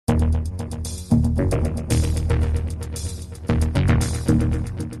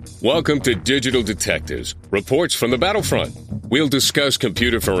Welcome to Digital Detectives, reports from the battlefront. We'll discuss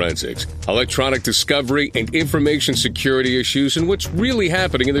computer forensics, electronic discovery, and information security issues and what's really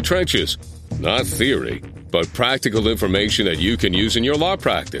happening in the trenches. Not theory, but practical information that you can use in your law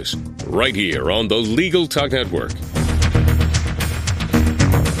practice. Right here on the Legal Talk Network.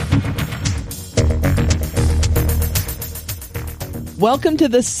 Welcome to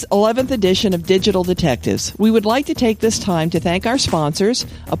this 11th edition of Digital Detectives. We would like to take this time to thank our sponsors,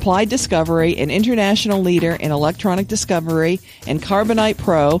 Applied Discovery, an international leader in electronic discovery, and Carbonite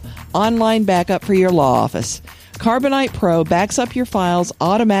Pro, online backup for your law office. Carbonite Pro backs up your files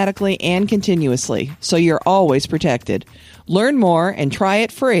automatically and continuously, so you're always protected. Learn more and try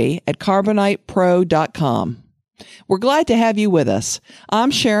it free at carbonitepro.com. We're glad to have you with us.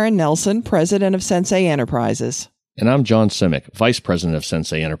 I'm Sharon Nelson, president of Sensei Enterprises. And I'm John Simic, Vice President of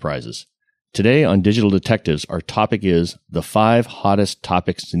Sensei Enterprises. Today on Digital Detectives, our topic is the 5 hottest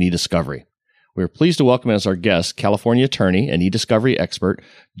topics in e-discovery. We are pleased to welcome as our guest California attorney and e-discovery expert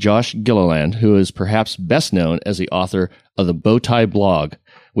Josh Gilliland, who is perhaps best known as the author of the Bowtie blog,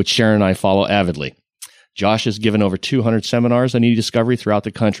 which Sharon and I follow avidly. Josh has given over 200 seminars on e-discovery throughout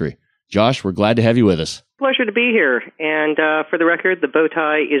the country. Josh, we're glad to have you with us. Pleasure to be here. And for the record, the bow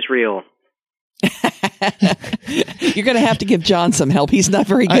tie is real. You're going to have to give John some help. He's not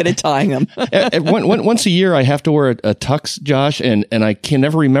very good at tying them. Once a year, I have to wear a tux, Josh, and I can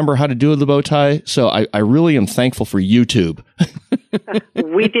never remember how to do the bow tie. So I really am thankful for YouTube.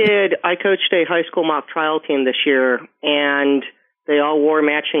 I coached a high school mock trial team this year, and they all wore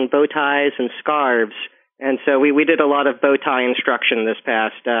matching bow ties and scarves. And so we did a lot of bow tie instruction this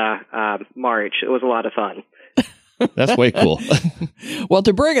past March. It was a lot of fun. That's way cool. Well,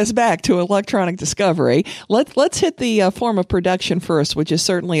 to bring us back to electronic discovery, let's hit the form of production first, which is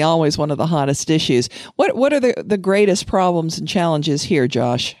certainly always one of the hottest issues. What are the greatest problems and challenges here,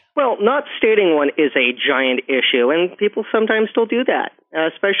 Josh? Well, not stating one is a giant issue, and people sometimes still do that,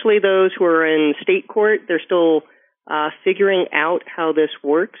 especially those who are in state court. They're still figuring out how this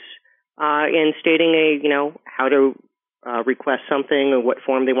works and stating how to request something or what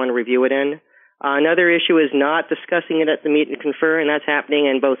form they want to review it in. Another issue is not discussing it at the meet and confer, and that's happening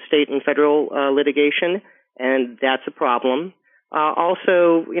in both state and federal litigation, and that's a problem.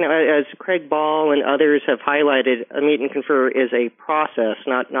 Also, as Craig Ball and others have highlighted, a meet and confer is a process,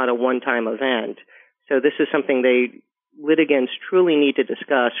 not a one-time event. So this is something litigants truly need to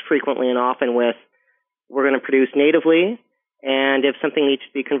discuss frequently and often with, we're going to produce natively, and if something needs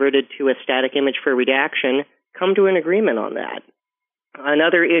to be converted to a static image for redaction, come to an agreement on that.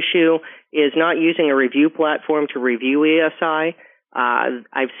 Another issue is not using a review platform to review ESI.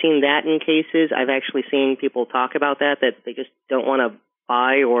 I've seen that in cases. I've actually seen people talk about that they just don't want to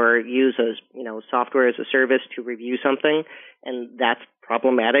buy or use software as a service to review something, and that's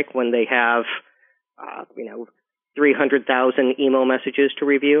problematic when they have 300,000 email messages to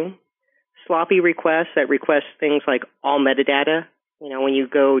review. Sloppy requests that request things like all metadata. When you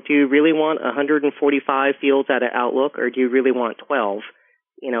go, do you really want 145 fields out of Outlook, or do you really want 12?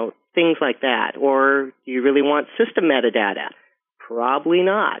 Things like that. Or do you really want system metadata? Probably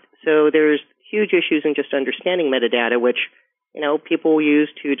not. So there's huge issues in just understanding metadata, which, people use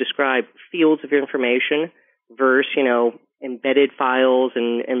to describe fields of information versus, embedded files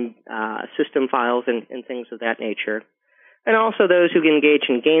and system files and things of that nature. And also those who engage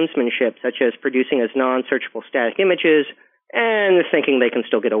in gamesmanship, such as producing as non-searchable static images, and thinking they can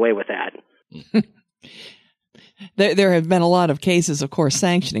still get away with that. There have been a lot of cases, of course,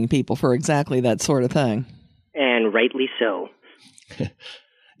 sanctioning people for exactly that sort of thing. And rightly so.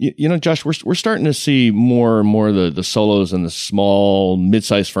 Josh, we're starting to see more and more the solos and the small,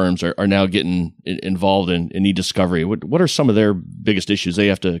 mid-sized firms are now getting involved in e-discovery. What are some of their biggest issues they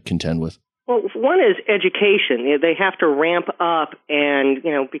have to contend with? Well, one is education. They have to ramp up and,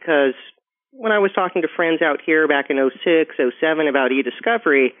 because when I was talking to friends out here back in 06, 07 about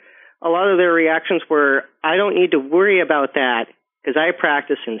e-discovery, a lot of their reactions were, I don't need to worry about that because I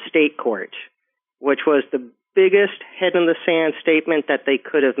practice in state court, which was the biggest head in the sand statement that they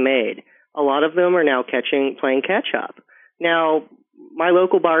could have made. A lot of them are now playing catch up. Now, my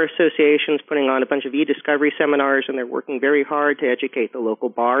local bar association is putting on a bunch of e-discovery seminars, and they're working very hard to educate the local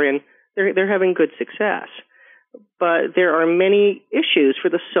bar, and they're having good success. But there are many issues for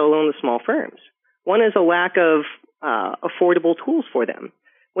the solo and the small firms. One is a lack of affordable tools for them.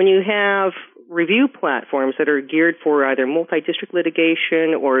 When you have review platforms that are geared for either multi-district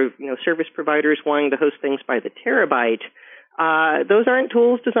litigation or service providers wanting to host things by the terabyte, those aren't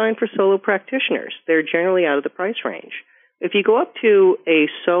tools designed for solo practitioners. They're generally out of the price range. If you go up to a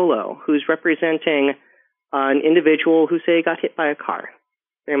solo who's representing an individual who, say, got hit by a car,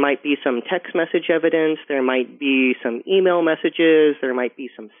 There might be some text message evidence. There might be some email messages. There might be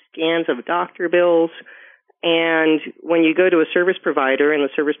some scans of doctor bills. And when you go to a service provider and the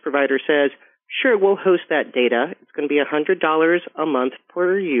service provider says, sure, we'll host that data. It's going to be $100 a month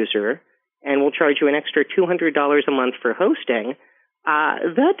per user, and we'll charge you an extra $200 a month for hosting.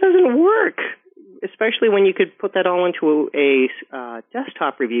 That doesn't work, especially when you could put that all into a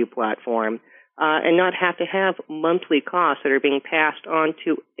desktop review platform and not have to have monthly costs that are being passed on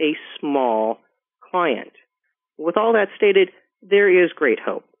to a small client. With all that stated, there is great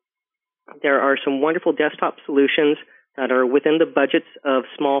hope. There are some wonderful desktop solutions that are within the budgets of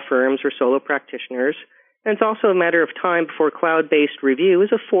small firms or solo practitioners. And it's also a matter of time before cloud-based review is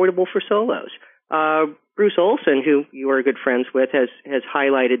affordable for solos. Bruce Olson, who you are good friends with, has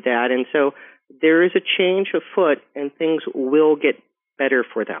highlighted that. And so there is a change afoot, and things will get better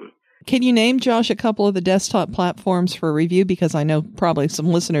for them. Can you name, Josh, a couple of the desktop platforms for review? Because I know probably some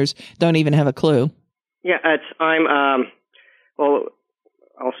listeners don't even have a clue. Yeah,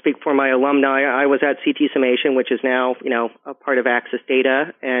 I'll speak for my alumni. I was at CT Summation, which is now, a part of Access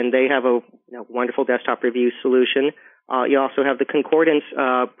Data, and they have a wonderful desktop review solution. You also have the Concordance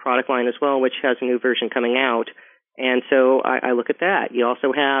product line as well, which has a new version coming out. And so I look at that. You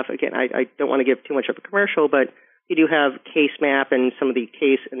also have, again, I don't want to give too much of a commercial, but you do have CaseMap and some of the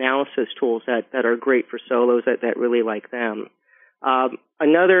case analysis tools that are great for solos that really like them.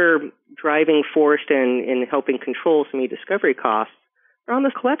 Another driving force in helping control some e-discovery costs are on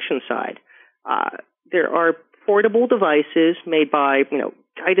the collection side. There are portable devices made by,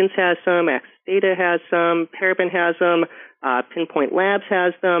 Guidance has some, Access Data has some, Paraben has them, Pinpoint Labs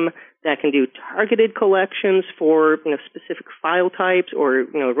has them, that can do targeted collections for, specific file types or,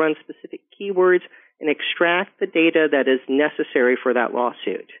 run specific keywords and extract the data that is necessary for that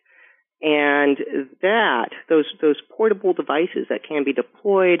lawsuit. And those portable devices that can be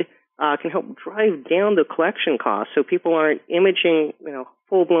deployed can help drive down the collection costs, so people aren't imaging,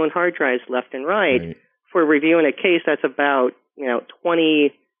 full-blown hard drives left and right. For reviewing a case that's about,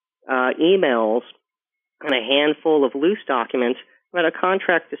 20 emails and a handful of loose documents about a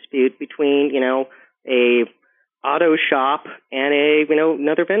contract dispute between, a auto shop and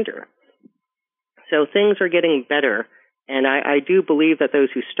another vendor. So things are getting better, and I do believe that those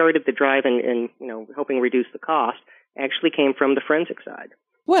who started the drive in helping reduce the cost actually came from the forensic side.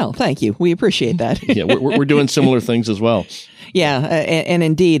 Well, thank you. We appreciate that. Yeah, we're doing similar things as well. Yeah, and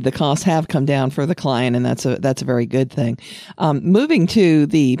indeed, the costs have come down for the client, and that's a very good thing. Moving to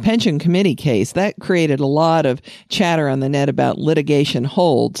the pension committee case, that created a lot of chatter on the net about litigation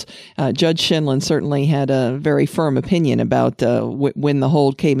holds. Judge Shinlen certainly had a very firm opinion about when the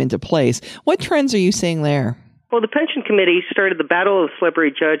hold came into place. What trends are you seeing there? Well, the pension committee started the battle of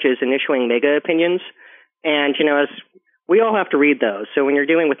celebrity judges in issuing mega opinions, and as we all have to read those. So when you're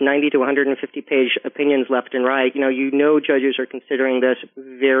dealing with 90 to 150-page opinions left and right, judges are considering this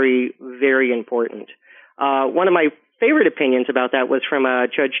very, very important. One of my favorite opinions about that was from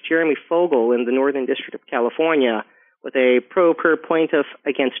Judge Jeremy Fogel in the Northern District of California with a pro-per plaintiff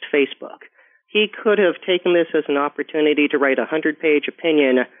against Facebook. He could have taken this as an opportunity to write a 100-page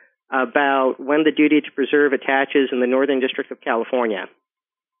opinion about when the duty to preserve attaches in the Northern District of California.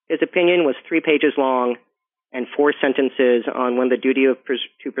 His opinion was 3 pages long and 4 sentences on when the duty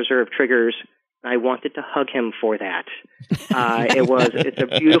to preserve triggers. I wanted to hug him for that. It's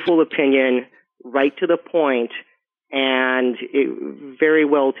a beautiful opinion, right to the point, and very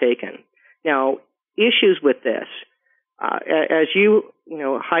well taken. Now, issues with this, as you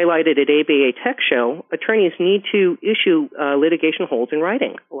highlighted at ABA Tech Show, attorneys need to issue litigation holds in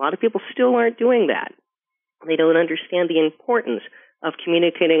writing. A lot of people still aren't doing that. They don't understand the importance of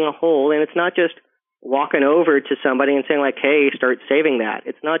communicating a hold, and it's not just walking over to somebody and saying like, hey, start saving that.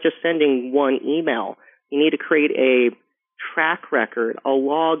 It's not just sending one email. You need to create a track record, a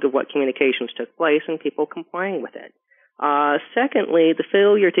log of what communications took place and people complying with it. Secondly, the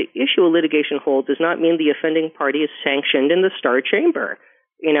failure to issue a litigation hold does not mean the offending party is sanctioned in the Star Chamber.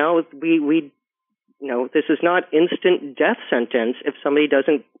 This is not instant death sentence if somebody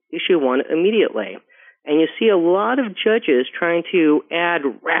doesn't issue one immediately. And you see a lot of judges trying to add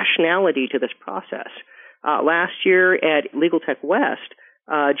rationality to this process. Last year at Legal Tech West,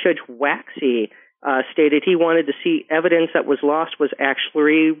 Judge Waxy stated he wanted to see evidence that was lost was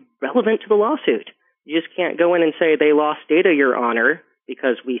actually relevant to the lawsuit. You just can't go in and say they lost data, Your Honor,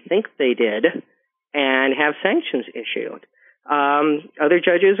 because we think they did, and have sanctions issued. Other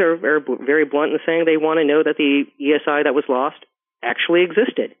judges are very blunt in saying they want to know that the ESI that was lost actually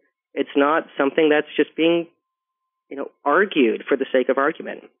existed. It's not something that's just being, argued for the sake of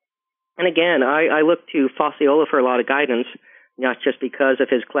argument. And again, I look to Fasciola for a lot of guidance. not just because of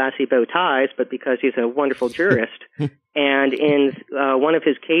his classy bow ties, but because he's a wonderful jurist. And in one of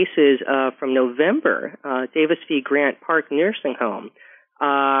his cases from November, Davis v. Grant Park Nursing Home,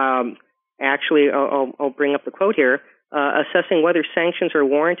 actually, I'll bring up the quote here, assessing whether sanctions are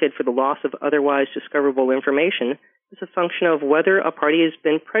warranted for the loss of otherwise discoverable information is a function of whether a party has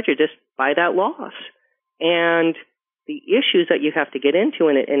been prejudiced by that loss. And the issues that you have to get into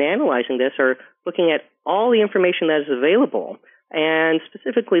in analyzing this are looking at all the information that is available, and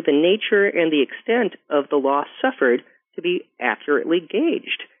specifically the nature and the extent of the loss suffered to be accurately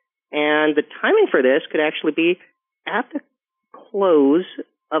gauged. And the timing for this could actually be at the close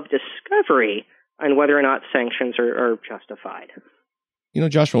of discovery on whether or not sanctions are justified. You know,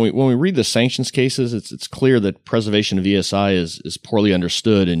 Josh, when we read the sanctions cases, it's clear that preservation of ESI is poorly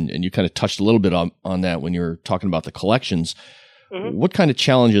understood, and you kind of touched a little bit on that when you were talking about the collections. Mm-hmm. What kind of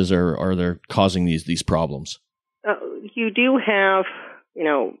challenges are there causing these problems? You do have,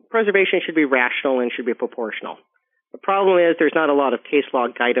 preservation should be rational and should be proportional. The problem is there's not a lot of case law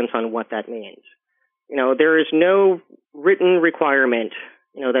guidance on what that means. There is no written requirement,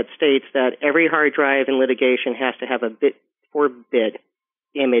 that states that every hard drive in litigation has to have a bit-for-bit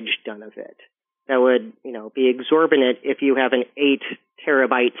image done of it. That would, be exorbitant if you have an 8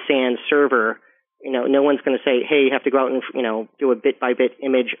 terabyte SAN server. No one's going to say, hey, you have to go out and, do a bit-by-bit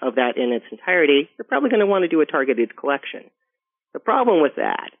image of that in its entirety. You're probably going to want to do a targeted collection. The problem with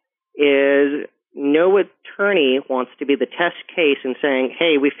that is no attorney wants to be the test case in saying,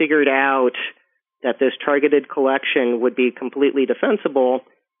 hey, we figured out that this targeted collection would be completely defensible,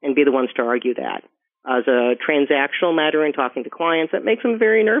 and be the ones to argue that. As a transactional matter in talking to clients, that makes them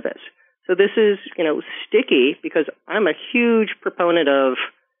very nervous. So this is, sticky, because I'm a huge proponent of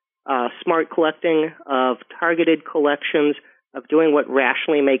smart collecting, of targeted collections, of doing what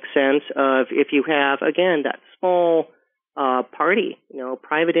rationally makes sense, of if you have, again, that small party,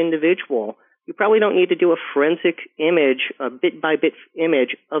 private individual, you probably don't need to do a forensic image, a bit-by-bit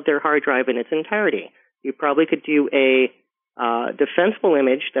image of their hard drive in its entirety. You probably could do a defensible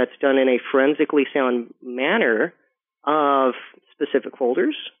image that's done in a forensically sound manner of specific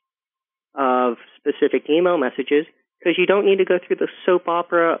folders, of specific email messages, because you don't need to go through the soap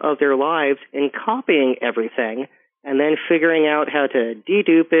opera of their lives in copying everything and then figuring out how to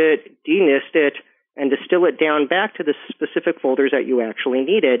dedupe it, denist it, and distill it down back to the specific folders that you actually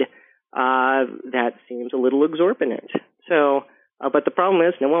needed. That seems a little exorbitant. So, but the problem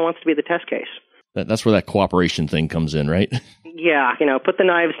is no one wants to be the test case. That's where that cooperation thing comes in, right? Yeah, put the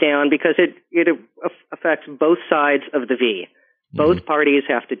knives down, because it affects both sides of the V. Both parties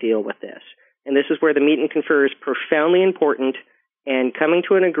have to deal with this. And this is where the meet and confer is profoundly important, and coming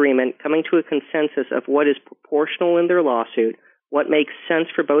to an agreement, coming to a consensus of what is proportional in their lawsuit, what makes sense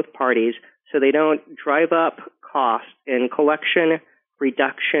for both parties, so they don't drive up costs in collection,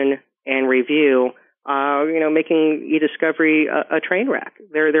 reduction, and review, making e-discovery a train wreck.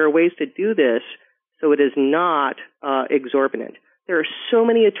 There are ways to do this so it is not exorbitant. There are so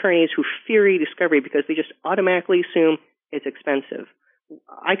many attorneys who fear e-discovery because they just automatically assume it's expensive.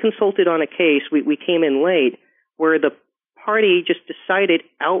 I consulted on a case, we came in late, where the party just decided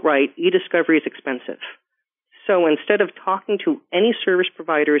outright e-discovery is expensive. So instead of talking to any service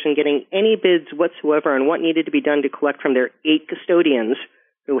providers and getting any bids whatsoever on what needed to be done to collect from their 8 custodians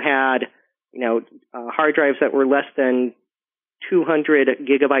who had, hard drives that were less than 200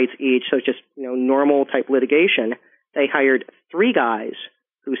 gigabytes each, so just, normal type litigation, they hired 3 guys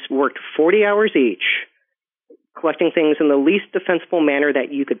who worked 40 hours each, collecting things in the least defensible manner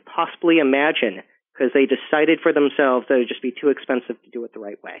that you could possibly imagine, because they decided for themselves that it would just be too expensive to do it the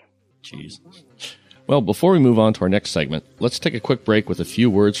right way. Jeez. Well, before we move on to our next segment, let's take a quick break with a few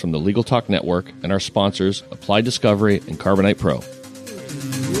words from the Legal Talk Network and our sponsors, Applied Discovery and Carbonite Pro.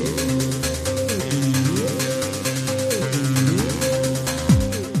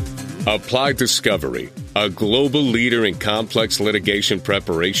 Applied Discovery, a global leader in complex litigation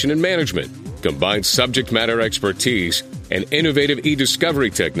preparation and management, combines subject matter expertise and innovative e-discovery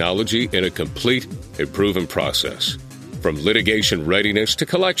technology in a complete and proven process. From litigation readiness to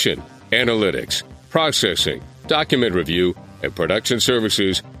collection, analytics, processing, document review, and production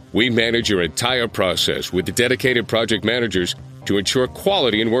services, we manage your entire process with dedicated project managers to ensure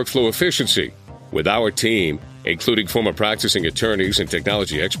quality and workflow efficiency. With our team, including former practicing attorneys and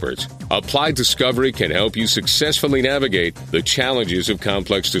technology experts, Applied Discovery can help you successfully navigate the challenges of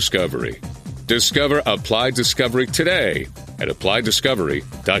complex discovery. Discover Applied Discovery today at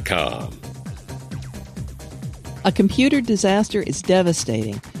applieddiscovery.com. A computer disaster is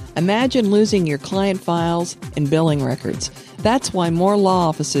devastating. Imagine losing your client files and billing records. That's why more law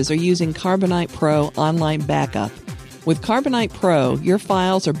offices are using Carbonite Pro Online Backup. With Carbonite Pro, your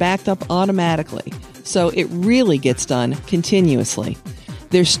files are backed up automatically, so it really gets done continuously.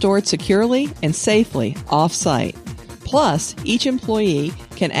 They're stored securely and safely off-site. Plus, each employee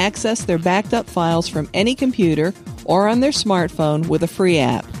can access their backed up files from any computer or on their smartphone with a free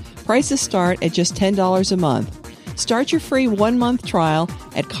app. Prices start at just $10 a month. Start your free 1-month trial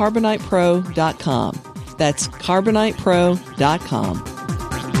at CarbonitePro.com. That's CarbonitePro.com.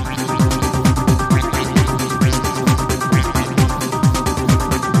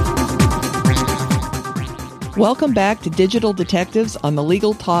 Welcome back to Digital Detectives on the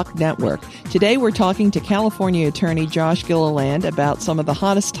Legal Talk Network. Today we're talking to California attorney Josh Gilliland about some of the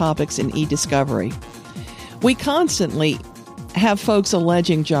hottest topics in e-discovery. We constantly have folks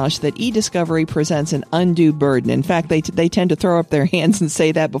alleging, Josh, that e-discovery presents an undue burden. In fact, they tend to throw up their hands and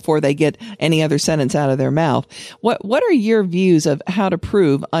say that before they get any other sentence out of their mouth. What are your views of how to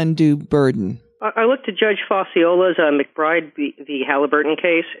prove undue burden? I looked at Judge Fauciola's McBride v. Halliburton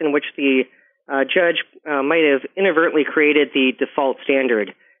case, in which the judge might have inadvertently created the default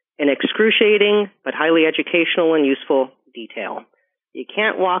standard, an excruciating but highly educational and useful detail. You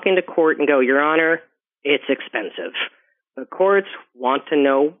can't walk into court and go, Your Honor, it's expensive. The courts want to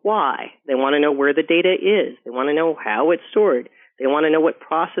know why. They want to know where the data is. They want to know how it's stored. They want to know what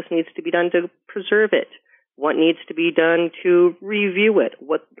process needs to be done to preserve it, what needs to be done to review it,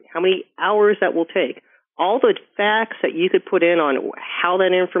 how many hours that will take. All the facts that you could put in on how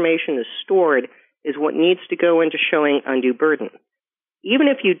that information is stored is what needs to go into showing undue burden. Even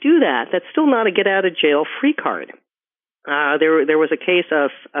if you do that, that's still not a get-out-of-jail-free card. There was a case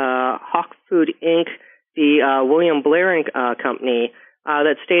of Hawk Food, Inc., the William Blair company,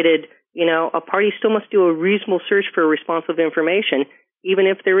 that stated, a party still must do a reasonable search for responsive information, even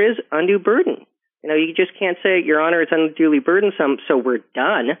if there is undue burden. You just can't say, Your Honor, it's unduly burdensome, so we're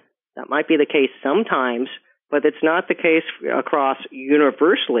done. That might be the case sometimes, but it's not the case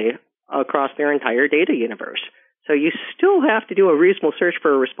universally across their entire data universe. So you still have to do a reasonable search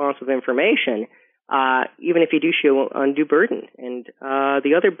for responsive information, even if you do show undue burden. And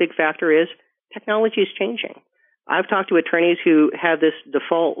the other big factor is technology is changing. I've talked to attorneys who have this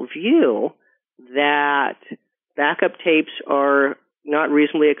default view that backup tapes are not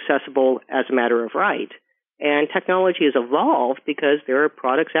reasonably accessible as a matter of right. And technology has evolved because there are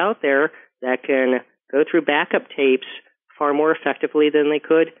products out there that can go through backup tapes far more effectively than they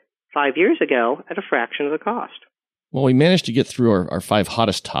could 5 years ago at a fraction of the cost. Well, we managed to get through our 5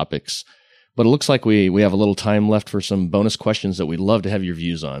 hottest topics, but it looks like we have a little time left for some bonus questions that we'd love to have your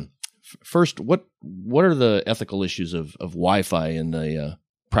views on. First, what are the ethical issues of Wi-Fi in the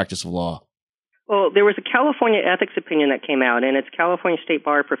practice of law? Well, there was a California ethics opinion that came out, and it's California State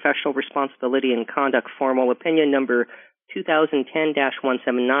Bar Professional Responsibility and Conduct Formal Opinion number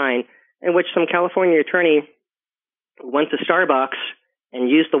 2010-179, in which some California attorney went to Starbucks and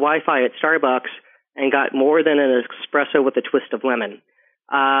used the Wi-Fi at Starbucks and got more than an espresso with a twist of lemon.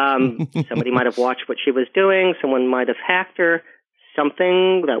 Somebody might have watched what she was doing. Someone might have hacked her.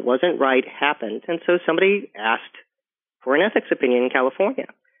 Something that wasn't right happened. And so somebody asked for an ethics opinion in California.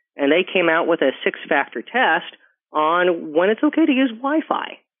 And they came out with a 6-factor test on when it's okay to use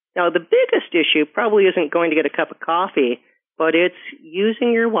Wi-Fi. Now, the biggest issue probably isn't going to get a cup of coffee, but it's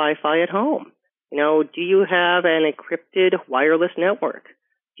using your Wi-Fi at home. Do you have an encrypted wireless network?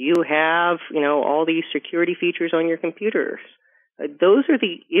 Do you have, all these security features on your computers? Those are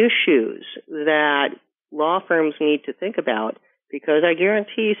the issues that law firms need to think about, because I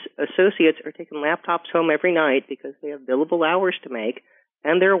guarantee associates are taking laptops home every night because they have billable hours to make,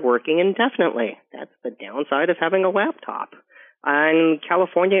 and they're working indefinitely. That's the downside of having a laptop. And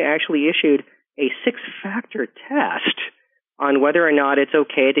California actually issued a 6-factor test on whether or not it's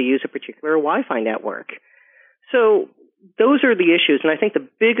okay to use a particular Wi-Fi network. So those are the issues, and I think the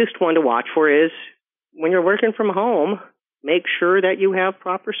biggest one to watch for is when you're working from home, make sure that you have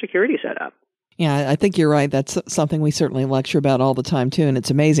proper security set up. Yeah, I think you're right. That's something we certainly lecture about all the time, too. And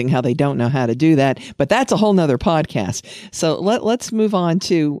it's amazing how they don't know how to do that. But that's a whole nother podcast. So let's move on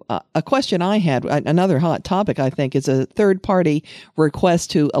to a question I had. Another hot topic, I think, is a third-party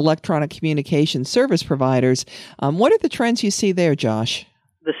request to electronic communication service providers. What are the trends you see there, Josh?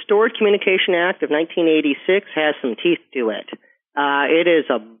 The Stored Communication Act of 1986 has some teeth to it. It is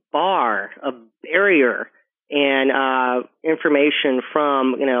a barrier in information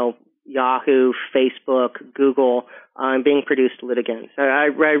from, Yahoo, Facebook, Google, being produced to litigants. I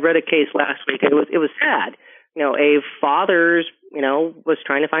read a case last week, and it was sad. A father's, was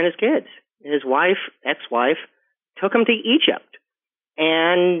trying to find his kids. His ex-wife, took him to Egypt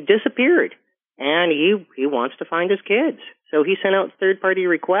and disappeared. And he wants to find his kids. So he sent out third-party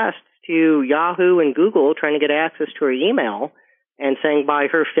requests to Yahoo and Google trying to get access to her email and saying by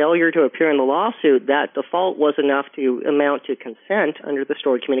her failure to appear in the lawsuit, that default was enough to amount to consent under the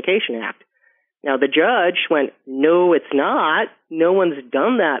Stored Communication Act. Now, the judge went, no, it's not. No one's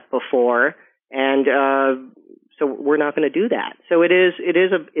done that before, and so we're not going to do that. So it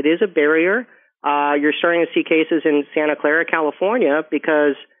is a barrier. You're starting to see cases in Santa Clara, California,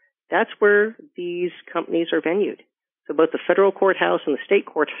 because that's where these companies are venued. So both the federal courthouse and the state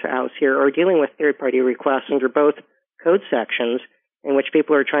courthouse here are dealing with third-party requests under both code sections in which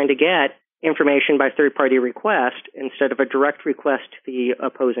people are trying to get information by third-party request instead of a direct request to the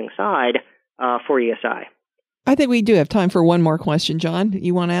opposing side for ESI. I think we do have time for one more question, John.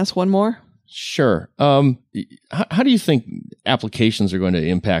 You want to ask one more? Sure. How do you think applications are going to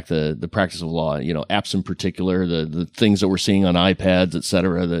impact the practice of law? You know, apps in particular, the things that we're seeing on iPads, et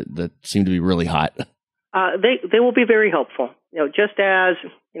cetera, that seem to be really hot. They will be very helpful. You know, just as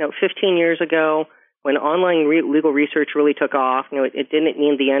 15 years ago, when online legal research really took off, it didn't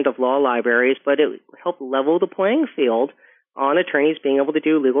mean the end of law libraries, but it helped level the playing field on attorneys being able to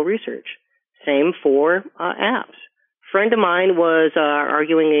do legal research. Same for apps. A friend of mine was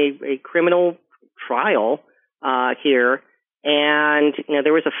arguing a criminal trial here, and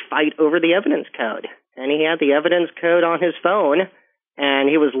there was a fight over the evidence code, and he had the evidence code on his phone, and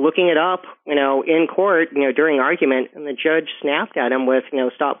he was looking it up, in court, during argument, and the judge snapped at him with,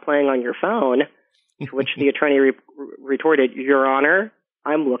 stop playing on your phone. To which the attorney retorted, Your Honor,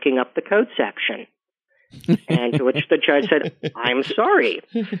 I'm looking up the code section. And to which the judge said, I'm sorry.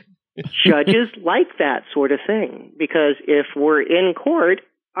 Judges like that sort of thing, because if we're in court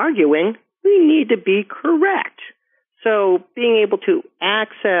arguing, we need to be correct. So being able to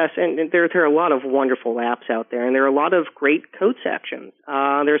access, and there are a lot of wonderful apps out there, and there are a lot of great code sections.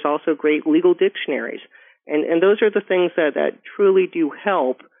 There's also great legal dictionaries. And those are the things that truly do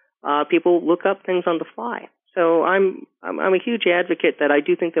help people look up things on the fly. So I'm a huge advocate that I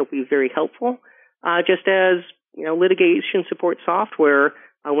do think that will be very helpful. Just as litigation support software,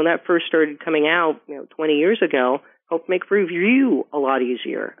 when that first started coming out 20 years ago, helped make review a lot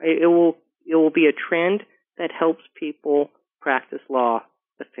easier. It will be a trend that helps people practice law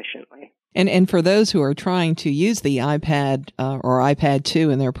efficiently. And for those who are trying to use the iPad or iPad 2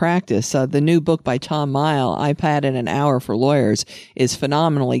 in their practice, the new book by Tom Mile, iPad in an Hour for Lawyers, is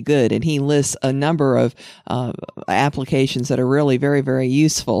phenomenally good. And he lists a number of applications that are really very, very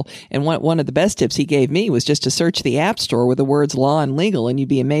useful. And one of the best tips he gave me was just to search the App Store with the words law and legal, and you'd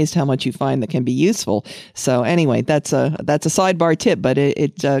be amazed how much you find that can be useful. So anyway, that's a sidebar tip, but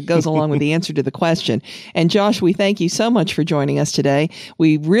it goes along with the answer to the question. And Josh, we thank you so much for joining us today.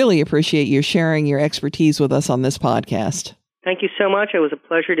 We really appreciate your sharing your expertise with us on this podcast. Thank you so much. It was a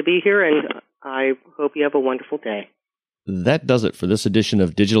pleasure to be here, and I hope you have a wonderful day. That does it for this edition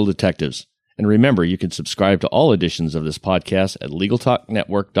of Digital Detectives. And remember, you can subscribe to all editions of this podcast at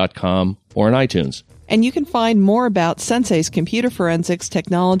LegalTalkNetwork.com or on iTunes. And you can find more about Sensei's computer forensics,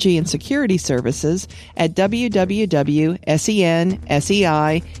 technology, and security services at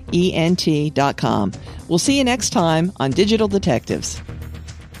www.senseient.com. We'll see you next time on Digital Detectives.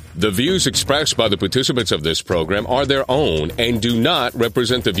 The views expressed by the participants of this program are their own and do not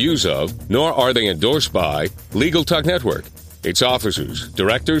represent the views of, nor are they endorsed by, Legal Talk Network, its officers,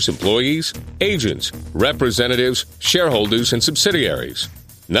 directors, employees, agents, representatives, shareholders, and subsidiaries.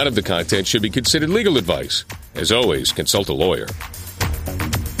 None of the content should be considered legal advice. As always, consult a lawyer.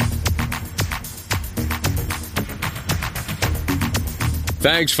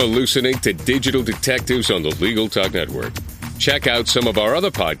 Thanks for listening to Digital Detectives on the Legal Talk Network. Check out some of our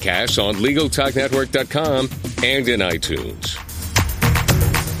other podcasts on LegalTalkNetwork.com and in iTunes.